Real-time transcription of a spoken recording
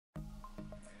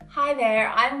Hi there,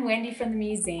 I'm Wendy from the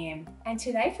museum, and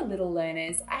today for Little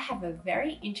Learners I have a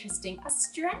very interesting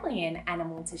Australian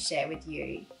animal to share with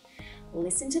you.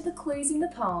 Listen to the clues in the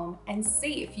poem and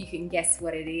see if you can guess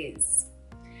what it is.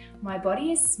 My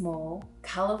body is small,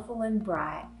 colourful and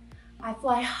bright. I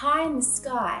fly high in the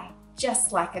sky,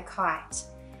 just like a kite.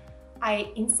 I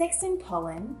eat insects and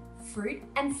pollen, fruit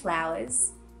and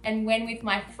flowers, and when with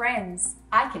my friends,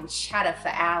 I can chatter for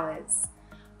hours.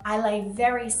 I lay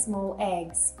very small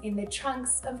eggs in the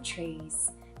trunks of trees,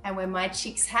 and when my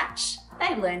chicks hatch,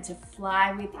 they learn to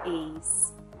fly with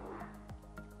ease.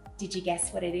 Did you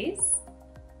guess what it is?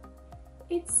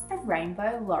 It's a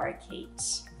rainbow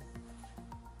lorikeet.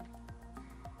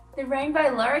 The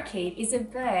rainbow lorikeet is a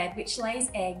bird which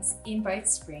lays eggs in both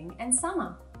spring and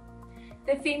summer.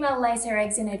 The female lays her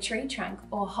eggs in a tree trunk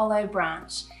or hollow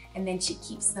branch, and then she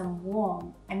keeps them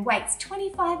warm and waits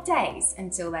 25 days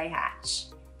until they hatch.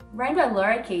 Rainbow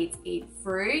lorikeets eat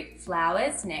fruit,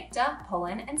 flowers, nectar,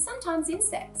 pollen, and sometimes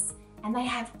insects. And they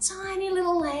have tiny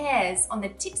little hairs on the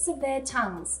tips of their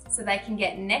tongues so they can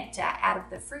get nectar out of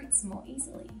the fruits more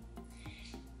easily.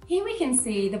 Here we can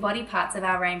see the body parts of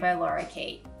our rainbow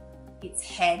lorikeet. Its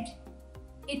head,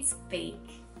 its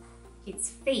beak, its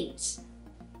feet,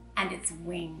 and its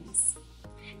wings.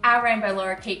 Our rainbow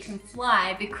lorikeet can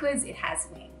fly because it has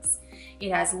wings.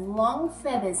 It has long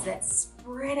feathers that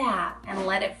spread out and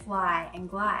let it fly and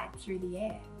glide through the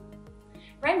air.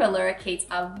 Rainbow lorikeets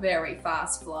are very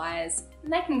fast flyers,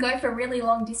 and they can go for really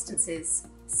long distances,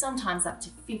 sometimes up to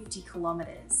 50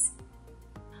 kilometres.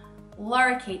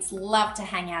 Lorikeets love to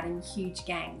hang out in huge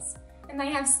gangs, and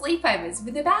they have sleepovers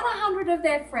with about 100 of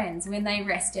their friends when they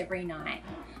rest every night.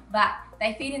 But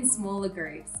they feed in smaller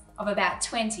groups of about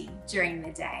 20 during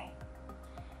the day.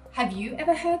 Have you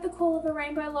ever heard the call of a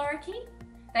rainbow lorikeet?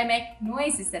 They make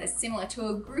noises that are similar to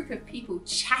a group of people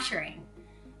chattering,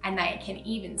 and they can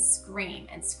even scream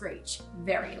and screech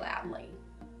very loudly.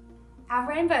 Our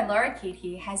rainbow lorikeet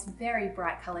here has very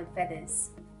bright coloured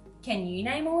feathers. Can you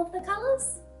name all of the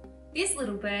colours? This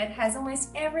little bird has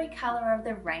almost every colour of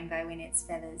the rainbow in its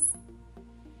feathers.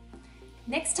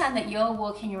 Next time that you're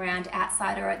walking around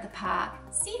outside or at the park,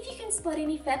 see if you can spot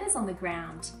any feathers on the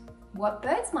ground. What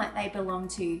birds might they belong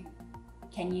to?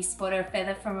 Can you spot a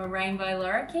feather from a rainbow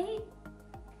lorikeet?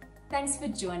 Thanks for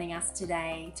joining us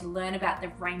today to learn about the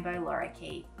rainbow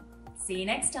lorikeet. See you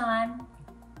next time.